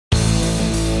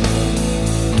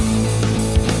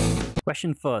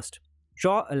Question first.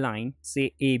 Draw a line,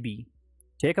 say AB.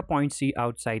 Take a point C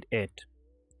outside it.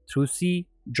 Through C,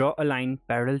 draw a line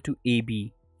parallel to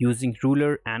AB using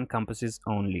ruler and compasses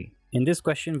only. In this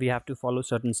question, we have to follow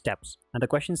certain steps. And the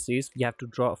question says we have to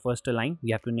draw first a line.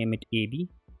 We have to name it AB.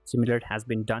 Similar it has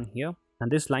been done here. And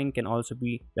this line can also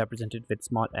be represented with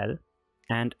small l.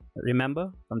 And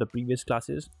remember from the previous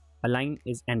classes, a line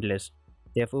is endless.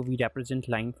 Therefore, we represent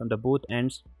line from the both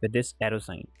ends with this arrow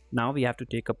sign. Now we have to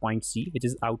take a point C, which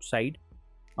is outside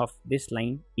of this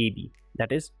line AB.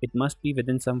 That is, it must be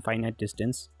within some finite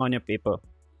distance on your paper.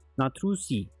 Now through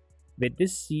C, with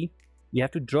this C, we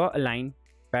have to draw a line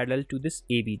parallel to this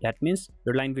AB. That means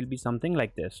your line will be something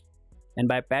like this. And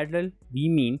by parallel, we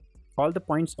mean all the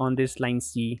points on this line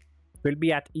C will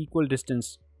be at equal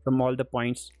distance from all the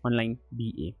points on line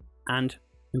BA. And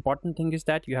important thing is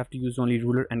that you have to use only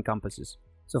ruler and compasses.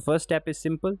 So first step is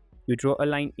simple. You draw a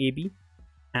line AB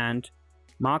and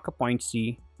mark a point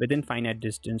C within finite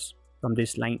distance from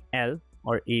this line L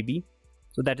or AB.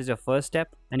 So that is your first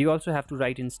step, and you also have to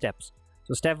write in steps.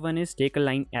 So step 1 is take a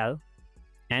line L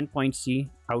and point C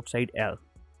outside L.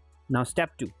 Now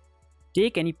step 2,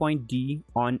 take any point D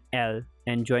on L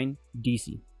and join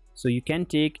DC. So you can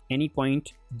take any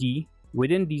point D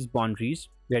within these boundaries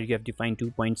where you have defined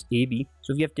 2 points AB.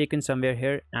 So we have taken somewhere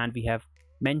here and we have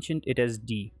mentioned it as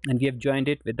D, and we have joined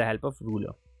it with the help of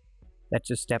ruler. That's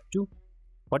just step 2.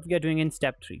 What we are doing in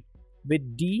step 3,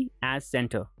 with D as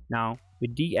center. Now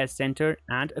with D as center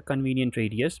and a convenient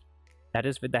radius, that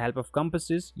is with the help of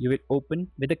compasses, you will open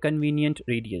with a convenient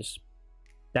radius.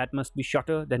 That must be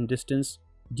shorter than distance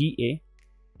DA.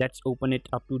 Let's open it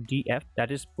up to DF.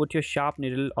 That is, put your sharp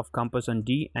needle of compass on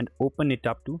D and open it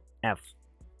up to F.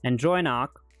 And draw an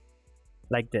arc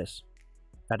like this.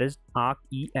 That is arc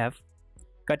EF,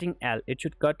 cutting L. It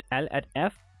should cut L at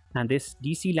F and this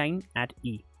DC line at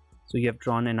E. So you have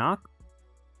drawn an arc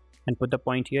and put the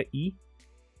point here E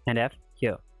and F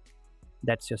here.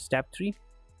 That's your step 3.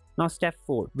 Now step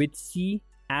 4, with C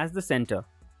as the center.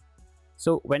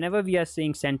 So whenever we are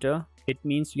saying center, it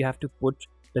means you have to put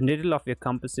the needle of your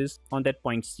compasses on that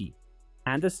point C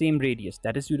and the same radius.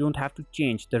 That is, you don't have to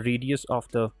change the radius of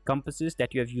the compasses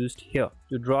that you have used here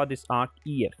to draw this arc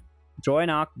EF. Draw an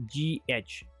arc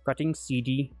GH, cutting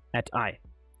CD at I.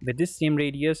 With this same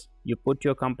radius, you put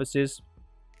your compasses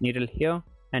needle here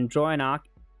and draw an arc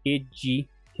HG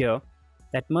here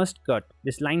that must cut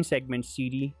this line segment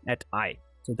CD at I.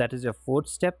 So that is your 4th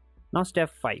step. Now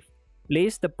step 5,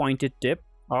 place the pointed tip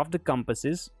of the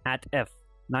compasses at F.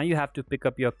 Now you have to pick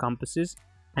up your compasses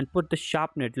and put the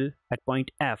sharp needle at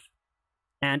point F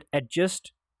and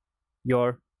adjust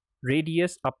your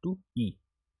radius up to E.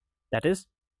 That is,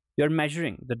 you're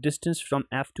measuring the distance from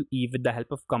F to E with the help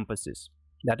of compasses.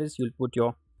 That is, you'll put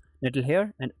your needle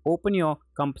here and open your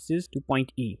compasses to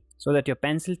point E so that your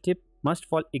pencil tip must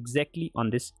fall exactly on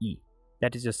this E.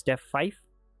 That is your step 5.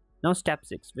 Now step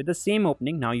 6, with the same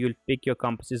opening, now you'll pick your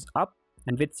compasses up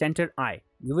and with center I,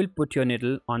 you will put your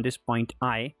needle on this point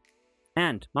I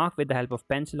and mark with the help of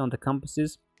pencil on the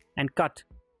compasses and cut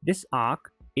this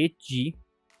arc HG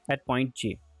at point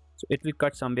J. So it will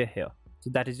cut somewhere here. So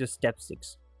that is your step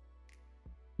 6.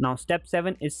 Now step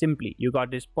 7 is simply, you got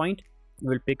this point, you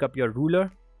will pick up your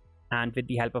ruler and with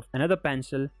the help of another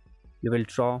pencil, you will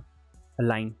draw a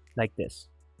line like this.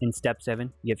 In step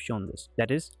 7, we have shown this.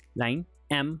 That is line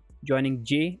M joining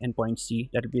J and point C.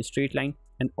 That will be a straight line,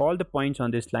 and all the points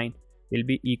on this line will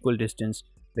be equal distance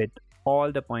with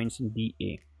all the points in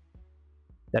BA.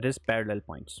 That is parallel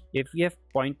points. If we have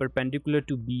point perpendicular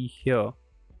to B here,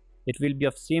 it will be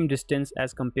of same distance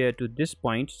as compared to this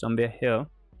point somewhere here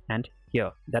and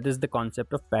here. That is the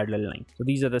concept of parallel line. So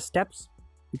these are the steps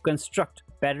to construct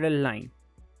parallel line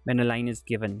when a line is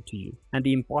given to you. And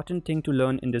the important thing to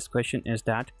learn in this question is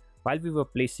that while we were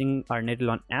placing our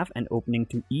needle on F and opening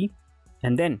to E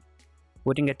and then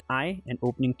putting at I and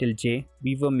opening till J,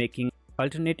 we were making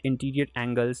alternate interior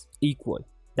angles equal.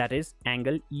 That is,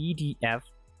 angle EDF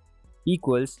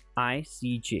equals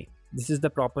ICJ. This is the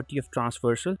property of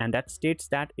transversal, and that states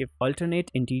that if alternate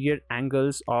interior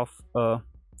angles of a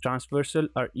transversal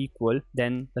are equal,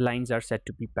 then the lines are said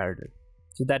to be parallel.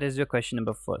 So that is your question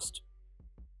number 1st.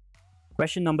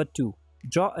 Question number 2,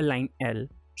 draw a line L.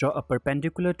 Draw a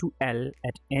perpendicular to L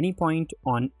at any point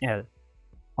on L.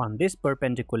 On this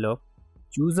perpendicular,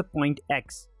 choose a point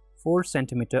X 4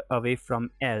 cm away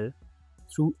from L.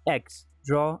 Through X,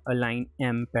 draw a line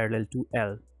M parallel to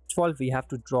L. First of all, we have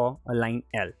to draw a line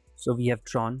L. So we have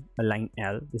drawn a line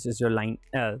L. This is your line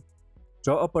L.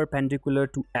 Draw a perpendicular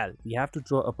to L. We have to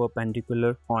draw a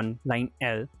perpendicular on line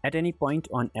L at any point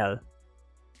on L.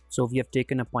 So we have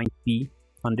taken a point P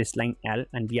on this line L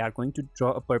and we are going to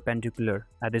draw a perpendicular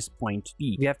at this point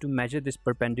P. We have to measure this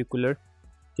perpendicular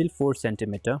till 4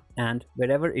 cm, and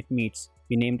wherever it meets,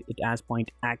 we named it as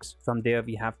point X. From there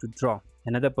we have to draw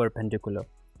another perpendicular.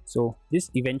 So this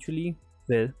eventually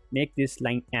will make this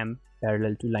line M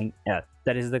parallel to line L.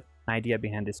 That is the idea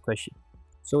behind this question.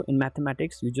 So in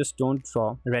mathematics, you just don't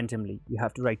draw randomly. You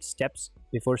have to write steps.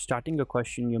 Before starting a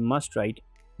question, you must write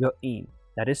your aim.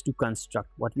 That is to construct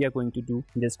what we are going to do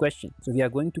in this question. So we are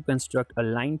going to construct a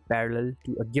line parallel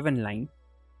to a given line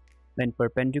when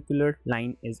perpendicular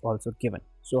line is also given.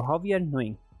 So how we are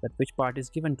knowing that which part is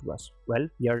given to us? Well,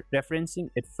 we are referencing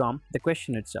it from the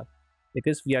question itself,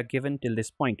 because we are given till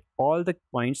this point. All the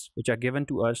points which are given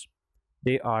to us,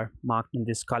 they are marked in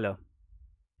this color,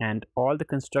 and all the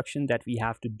construction that we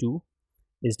have to do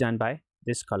is done by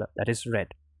this color, that is red.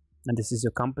 And this is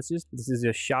your compasses, this is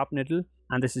your sharp needle,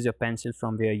 and this is your pencil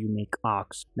from where you make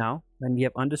arcs. Now when we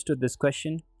have understood this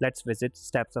question, let's visit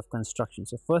steps of construction.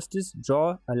 So first is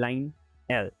draw a line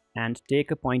L and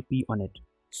take a point P on it.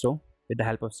 So with the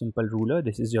help of simple ruler,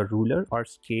 this is your ruler or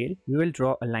scale, you will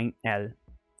draw a line L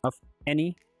of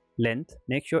any length.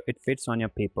 Make sure it fits on your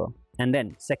paper. And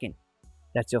then second,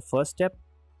 that's your first step.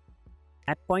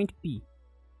 At point P,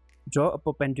 draw a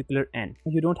perpendicular N.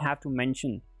 You don't have to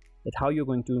mention that how you're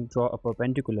going to draw a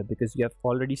perpendicular, because you have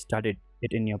already studied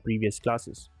it in your previous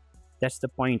classes. That's the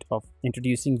point of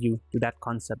introducing you to that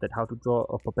concept, that how to draw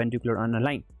a perpendicular on a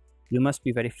line. You must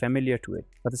be very familiar to it.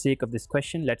 For the sake of this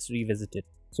question, let's revisit it.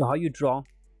 So how you draw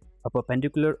a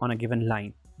perpendicular on a given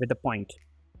line with a point.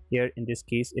 Here in this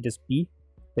case it is P,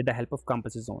 with the help of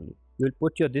compasses only. You will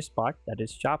put your this part, that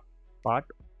is sharp part,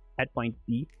 at point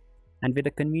P, and with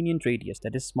a convenient radius,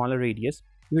 that is smaller radius,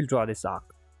 you will draw this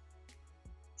arc.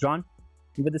 Drawn,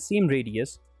 with the same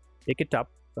radius, pick it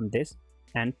up from this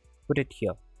and put it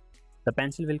here. The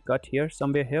pencil will cut here,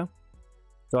 somewhere here.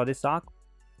 Draw this arc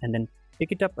and then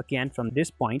pick it up again from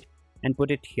this point and put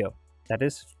it here. That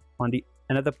is on the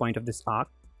another point of this arc,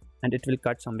 and it will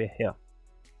cut somewhere here.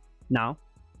 Now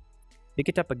pick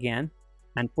it up again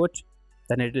and put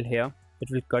the needle here. It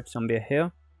will cut somewhere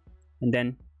here, and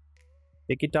then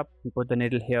pick it up and put the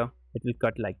needle here. It will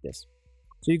cut like this.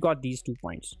 So you got these 2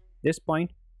 points. This point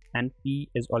and P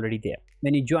is already there.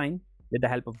 When you join with the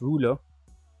help of ruler,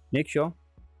 make sure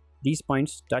these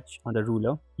points touch on the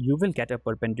ruler. You will get a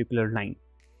perpendicular line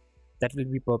that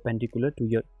will be perpendicular to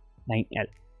your line L.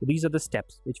 So these are the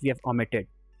steps which we have omitted.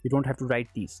 You don't have to write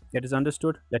these. It is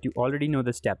understood that you already know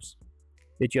the steps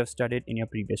which you have studied in your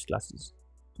previous classes.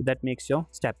 So that makes your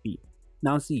step P.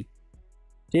 Now see,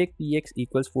 take Px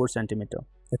equals 4 cm.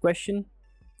 The question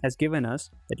has given us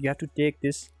that you have to take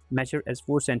this measure as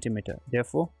 4 cm.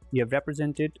 Therefore, we have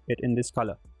represented it in this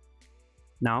color.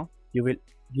 Now you will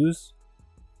use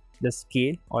the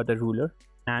scale or the ruler,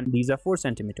 and these are 4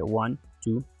 cm. 1,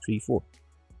 2, 3, 4.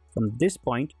 From this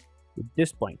point to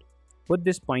this point, put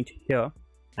this point here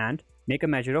and make a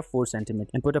measure of 4 cm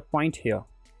and put a point here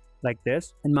like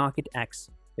this and mark it X,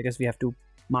 because we have to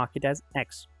mark it as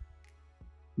X.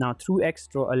 Now through X,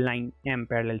 draw a line M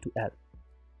parallel to L.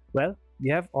 Well, we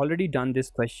have already done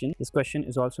this question. This question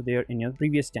is also there in your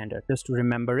previous standard. Just to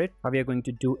remember it, how we are going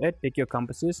to do it, pick your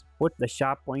compasses, put the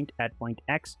sharp point at point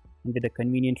X, and with a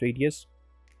convenient radius,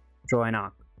 draw an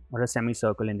arc or a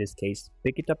semicircle in this case.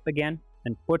 Pick it up again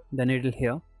and put the needle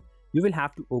here. You will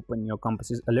have to open your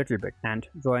compasses a little bit and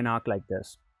draw an arc like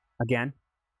this. Again,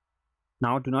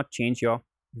 now do not change your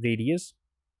radius.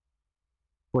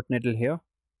 Put needle here,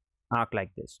 arc like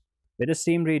this. With the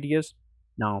same radius,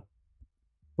 now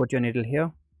put your needle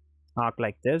here, arc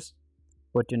like this.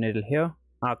 Put your needle here,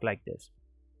 arc like this.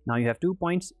 Now you have 2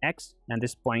 points, X and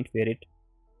this point where it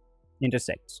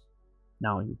intersects.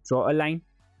 Now you draw a line,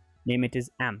 name it as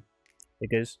M,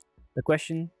 because the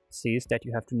question says that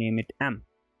you have to name it M.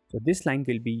 So this line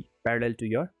will be parallel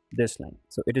to this line.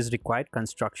 So it is required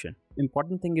construction.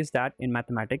 Important thing is that in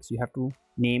mathematics you have to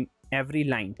name every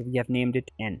line. We have named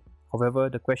it N. However,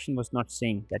 the question was not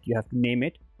saying that you have to name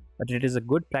it, but it is a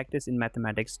good practice in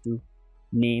mathematics to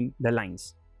name the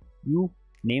lines. You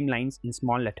name lines in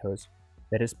small letters,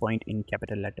 whereas point in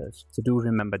capital letters. So do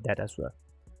remember that as well.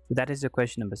 So that is your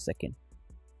question number 2.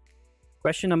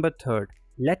 Question number 3.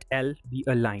 Let L be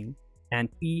a line and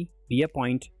P be a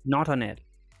point not on L.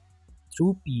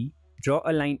 Through P, draw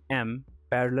a line M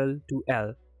parallel to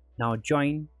L. Now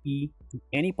join P to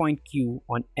any point Q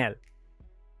on L.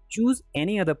 Choose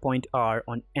any other point R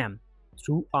on M.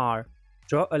 Through R,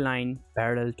 draw a line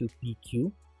parallel to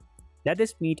PQ. Let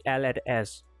us meet L at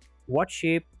S. What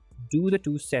shape do the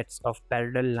 2 sets of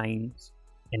parallel lines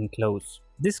enclose?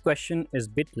 This question is a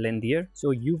bit lengthier,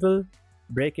 so you will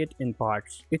break it in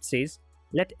parts. It says,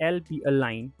 let L be a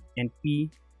line and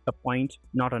P a point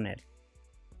not on L.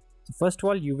 So first of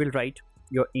all, you will write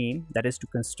your aim, that is to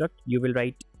construct. You will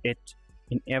write it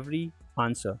in every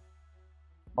answer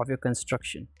of your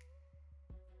construction.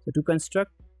 So to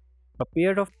construct a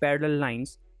pair of parallel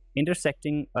lines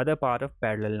intersecting other part of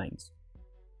parallel lines.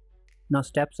 Now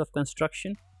steps of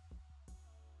construction.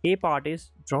 A part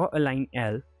is draw a line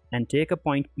L and take a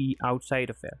point P outside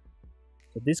of L.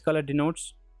 So this color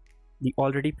denotes the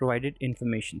already provided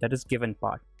information, that is given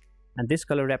part, and this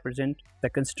color represents the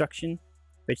construction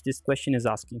which this question is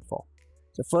asking for.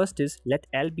 So first is let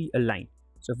L be a line.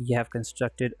 So we have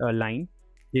constructed a line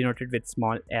denoted with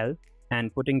small l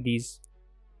and putting these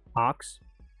arcs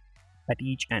at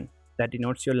each end, that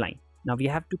denotes your line. Now we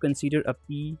have to consider a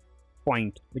P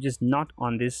point which is not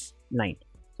on this line.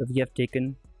 So we have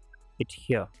taken it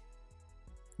here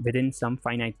within some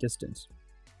finite distance.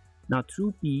 Now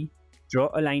through P, draw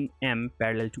a line M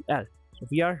parallel to L. So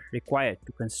we are required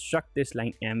to construct this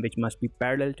line M which must be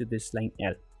parallel to this line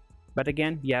L. But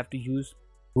again, we have to use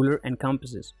ruler and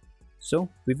compasses. So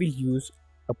we will use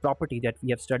a property that we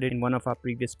have studied in one of our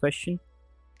previous questions,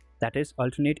 that is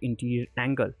alternate interior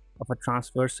angle of a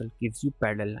transversal gives you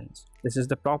parallel lines. This is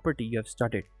the property you have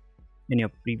studied in your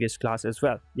previous class as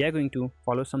well. We are going to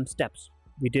follow some steps.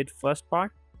 We did first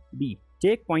part. B,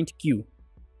 take point Q.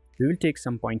 We will take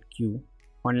some point Q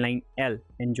on line L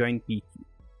and join PQ.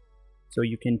 So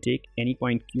you can take any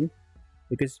point Q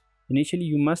because initially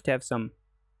you must have some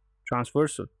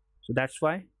transversal. So that's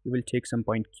why you will take some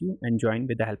point Q and join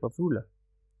with the help of ruler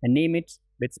and name it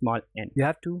with small n. You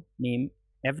have to name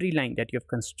every line that you have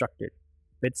constructed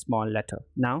with small letter.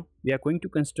 Now we are going to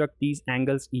construct these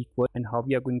angles equal, and how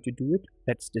we are going to do it,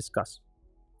 let's discuss.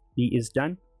 B is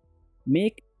done.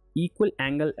 Make equal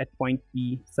angle at point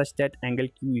P such that angle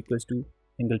Q equals to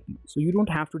angle P. So you don't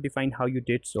have to define how you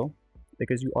did so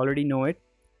because you already know it,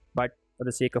 but for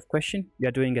the sake of question, we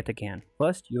are doing it again.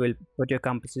 First, you will put your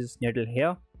compasses needle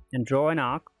here and draw an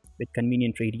arc with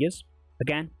convenient radius.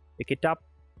 Again, pick it up,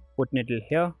 put needle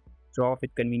here, draw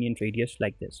with convenient radius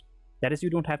like this. That is, you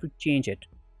don't have to change it.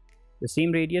 The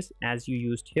same radius as you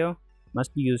used here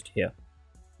must be used here.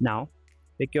 Now,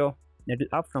 pick your needle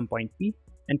up from point P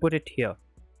and put it here.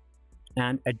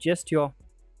 And adjust your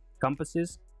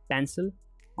compasses pencil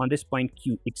on this point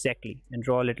Q exactly and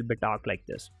draw a little bit arc like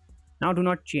this. Now do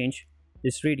not change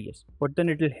this radius. Put the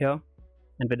needle here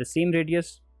and with the same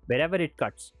radius, wherever it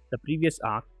cuts the previous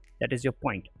arc, that is your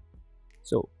point.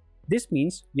 So this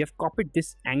means we have copied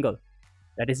this angle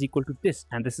that is equal to this,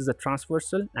 and this is a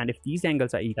transversal, and if these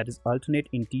angles are equal, that is alternate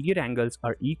interior angles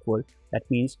are equal, that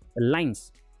means the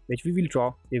lines which we will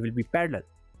draw, they will be parallel,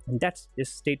 and that's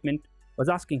this statement was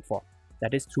asking for.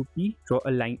 That is through P, draw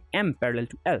a line M parallel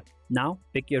to L. Now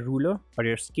pick your ruler or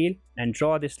your scale and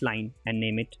draw this line and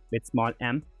name it with small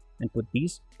m and put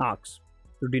these arcs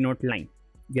to denote line.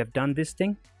 We have done this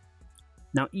thing.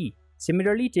 Now E,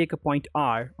 similarly take a point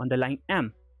R on the line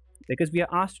M because we are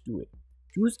asked to do it.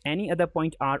 Choose any other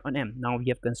point R on M. Now we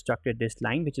have constructed this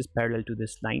line which is parallel to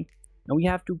this line. Now we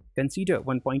have to consider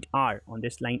one point R on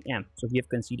this line M. So we have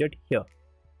considered here.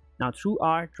 Now through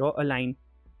R, draw a line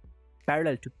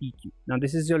parallel to PQ. Now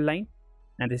this is your line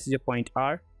and this is your point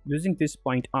R. Using this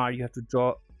point R, you have to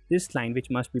draw this line which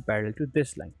must be parallel to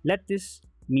this line. Let this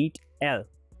meet L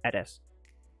at S,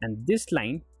 and this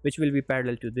line which will be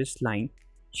parallel to this line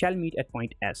shall meet at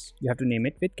point S. You have to name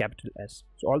it with capital S.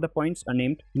 So all the points are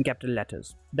named in capital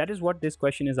letters. That is what this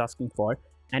question is asking for.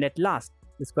 And at last,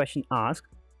 this question asks,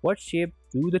 what shape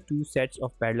do the two sets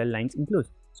of parallel lines include?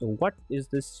 So what is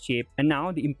this shape? And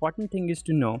now the important thing is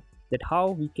to know that how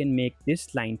we can make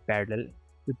this line parallel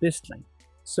to this line.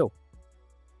 So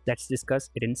let's discuss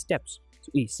it in steps.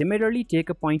 So E, similarly take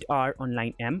a point R on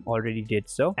line M, already did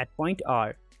so. At point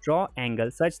R, draw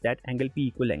angle such that angle P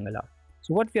equal angle R.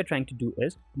 So what we are trying to do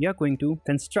is, we are going to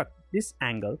construct this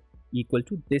angle equal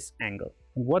to this angle.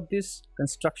 And what this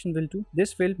construction will do,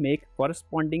 this will make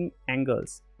corresponding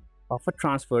angles of a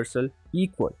transversal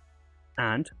equal,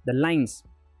 and the lines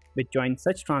which join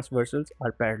such transversals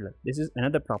are parallel. This is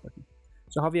another property.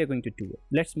 So how we are going to do it?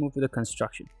 Let's move to the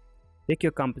construction. Pick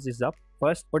your compasses up.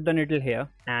 First, put the needle here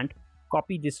and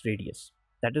copy this radius.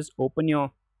 That is, open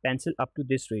your pencil up to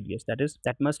this radius.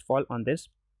 That must fall on this.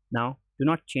 Now, do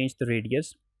not change the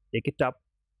radius. Take it up,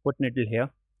 put needle here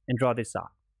and draw this arc.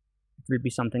 It will be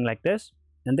something like this.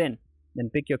 And then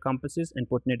pick your compasses and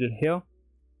put needle here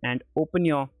and open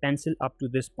your pencil up to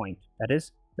this point. That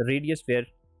is the radius where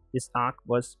this arc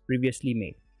was previously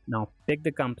made. Now pick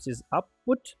the compasses up,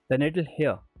 put the needle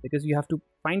here because you have to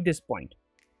find this point.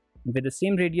 And with the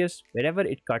same radius, wherever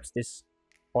it cuts this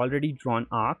already drawn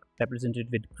arc represented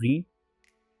with green,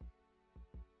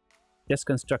 just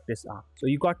construct this arc. So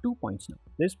you got 2 points now,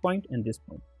 this point and this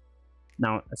point.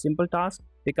 Now a simple task,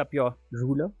 pick up your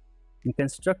ruler and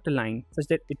construct a line such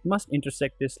that it must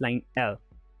intersect this line L,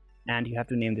 and you have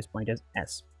to name this point as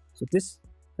S. So this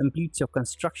completes your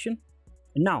construction.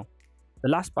 And now the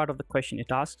last part of the question,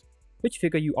 it asks which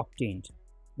figure you obtained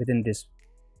within this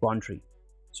boundary.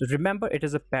 So remember, it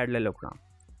is a parallelogram.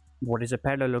 What is a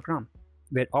parallelogram?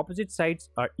 Where opposite sides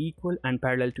are equal and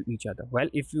parallel to each other. Well,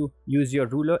 if you use your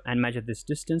ruler and measure this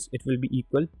distance, it will be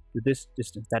equal to this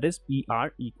distance, that is PR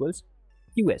equals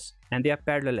QS, and they are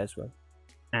parallel as well.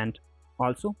 And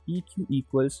also PQ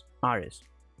equals RS.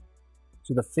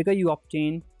 So the figure you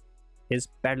obtain is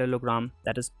parallelogram,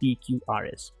 that is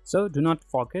PQRS. So do not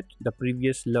forget the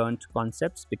previous learned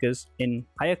concepts, because in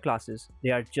higher classes they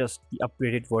are just the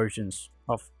upgraded versions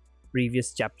of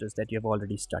previous chapters that you have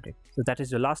already studied. So that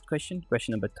is your last question,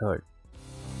 question number 3.